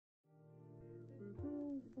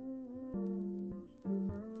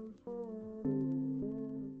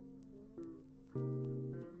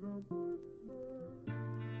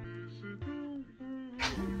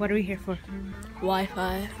What are we here for?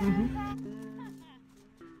 Wi-Fi.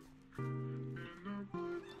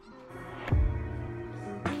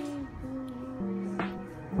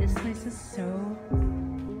 This place is so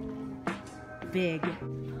big.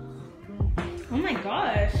 Oh my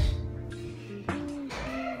gosh.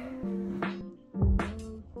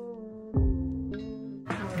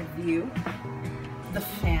 Our view. The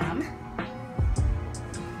fam.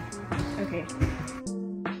 Okay.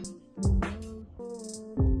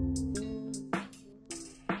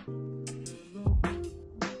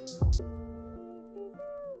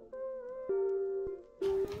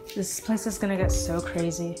 This place is gonna get so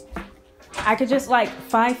crazy. I could just like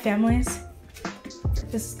 5 families.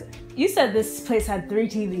 You said this place had 3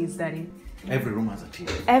 TVs, Daddy. Every room has a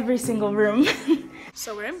TV. Every single room.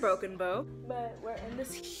 So we're in Broken Bow, but we're in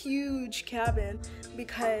this huge cabin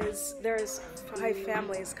because there's 5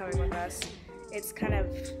 families coming with us. It's kind of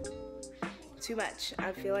too much.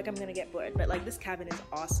 I feel like I'm gonna get bored, but like this cabin is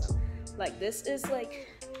awesome. Like this is like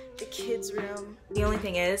the kids' room. The only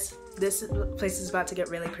thing is, this place is about to get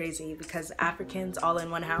really crazy because Africans all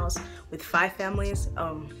in one house with 5 families.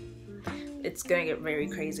 It's gonna get very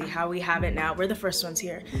crazy. How we have it now, we're the first ones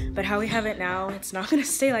here, but how we have it now, it's not gonna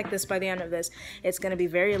stay like this by the end of this. It's gonna be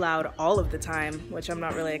very loud all of the time, which I'm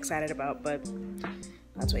not really excited about, but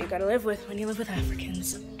that's what you gotta live with when you live with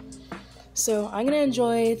Africans. So I'm gonna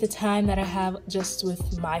enjoy the time that I have just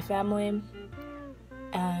with my family,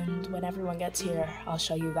 and when everyone gets here, I'll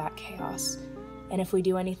show you that chaos. And if we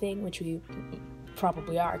do anything, which we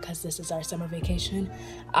probably are because this is our summer vacation,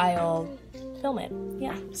 I'll film it.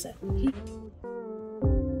 Yeah, so.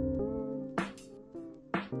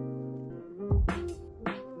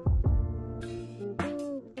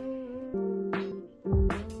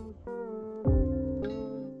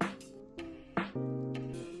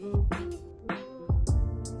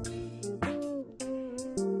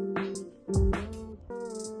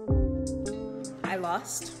 I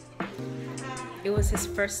lost. It was his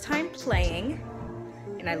first time playing,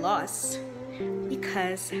 and I lost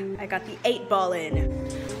because I got the 8-ball in.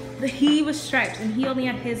 He was striped and he only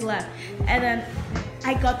had his left, and then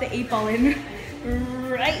I got the 8-ball in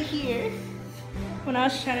right here when I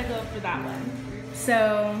was trying to go for that one.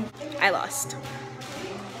 So I lost.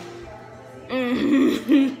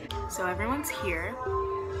 So everyone's here.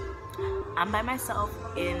 I'm by myself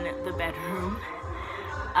in the bedroom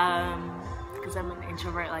because I'm an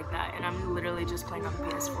introvert like that, and I'm literally just playing on the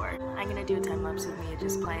PS4. I'm gonna do a time lapse of me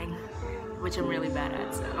just playing, which I'm really bad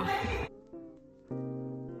at, so.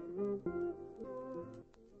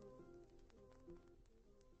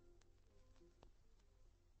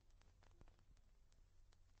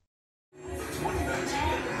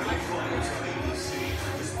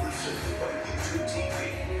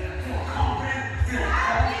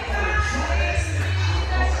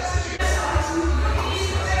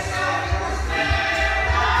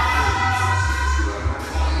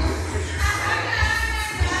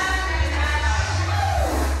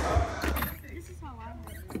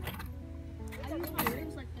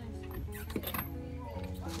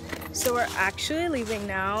 So we're actually leaving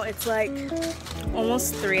now. It's like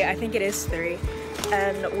almost 3, I think it is 3.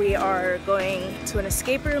 And we are going to an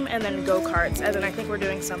escape room and then go-karts, and then I think we're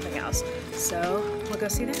doing something else. So we'll go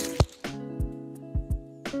see that.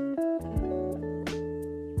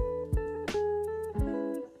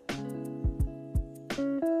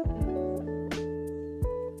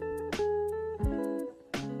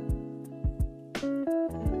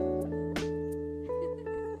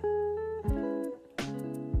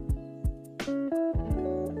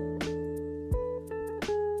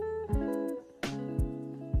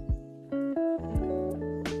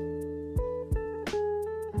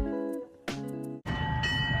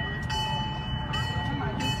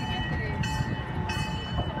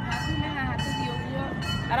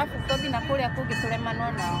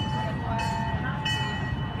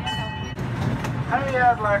 Hey,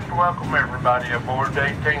 I'd like to welcome everybody aboard the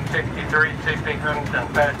 1863 CP Huntington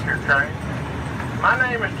passenger train. My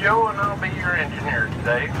name is Joe, and I'll be your engineer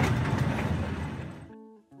today.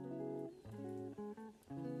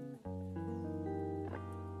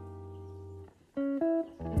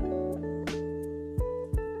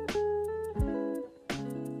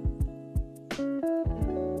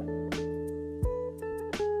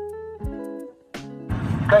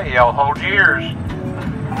 Okay, y'all hold your ears.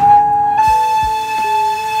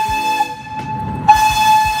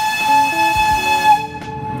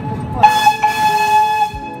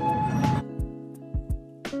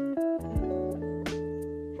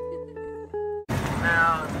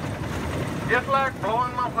 Now, just like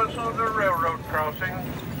blowing my whistle at a railroad crossing,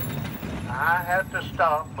 I have to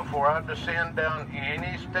stop before I descend down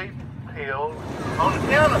any steep hill. On the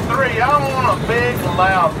count of 3, I want a big,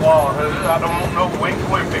 loud wahoo. I don't want no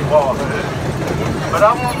wick-whippy wahoo. But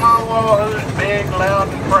I want my wahoos big, loud,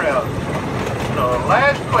 and proud. So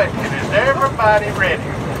last question, is everybody ready?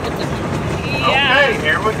 Yeah. Okay,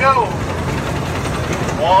 here we go.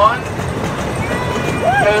 1, 2,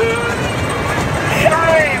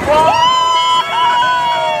 3, whoa!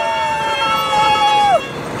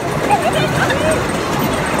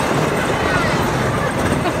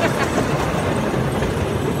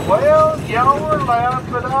 Well, y'all were loud,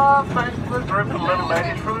 but I think the group of little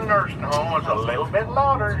ladies from the nursing home was a little bit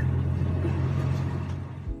louder.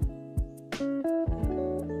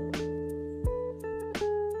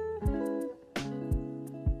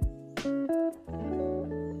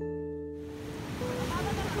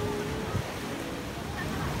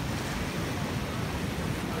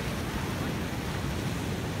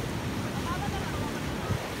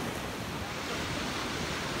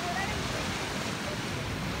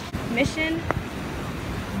 Mission,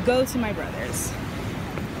 go to my brother's.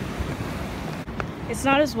 It's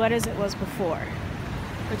not as wet as it was before,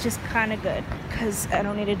 which is kind of good because I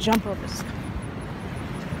don't need to jump over stuff.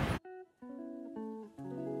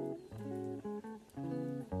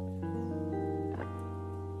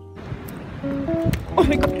 Oh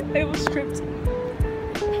my god, I was tripped.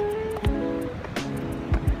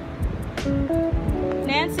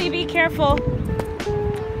 Nancy, be careful.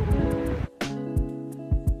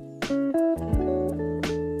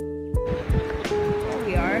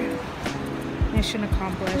 Mission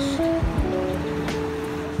accomplished.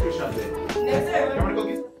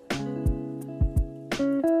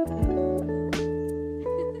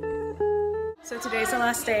 So today's the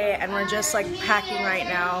last day and we're just like packing right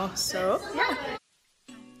now, so yeah.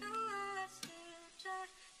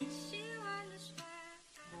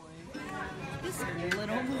 This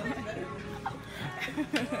little boy.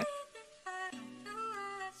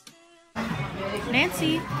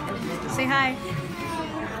 Nancy, say hi.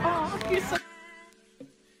 Oh, you're so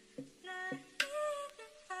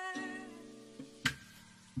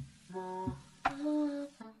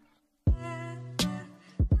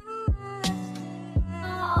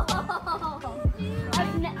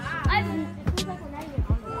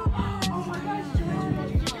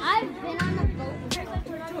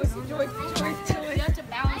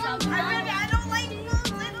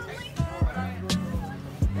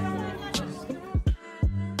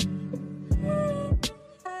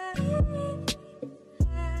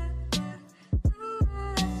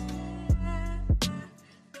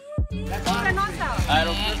I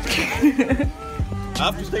don't I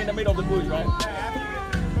have to stay in the middle of the bush, right?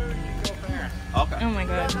 Okay. Oh my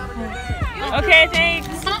god. Okay, thanks.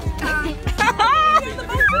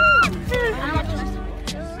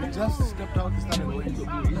 Just stepped out and started going to the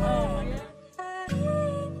bush.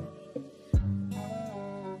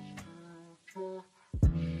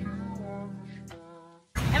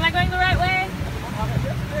 Am I going the right way?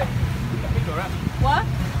 What?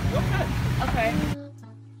 Okay.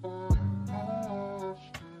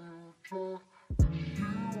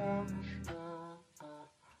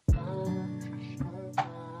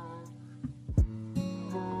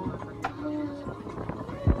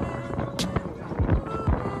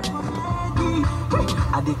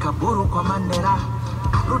 Adikaburu kwa mandera,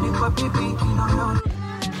 rudi kwa bibi kinono.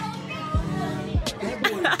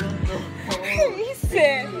 He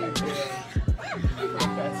said,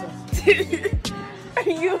 are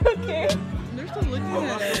you okay? They're still looking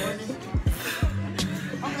at us.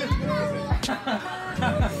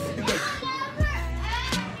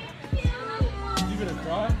 You gonna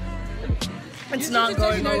try? It's not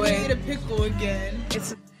going away. Eat a pickle again.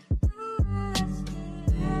 It's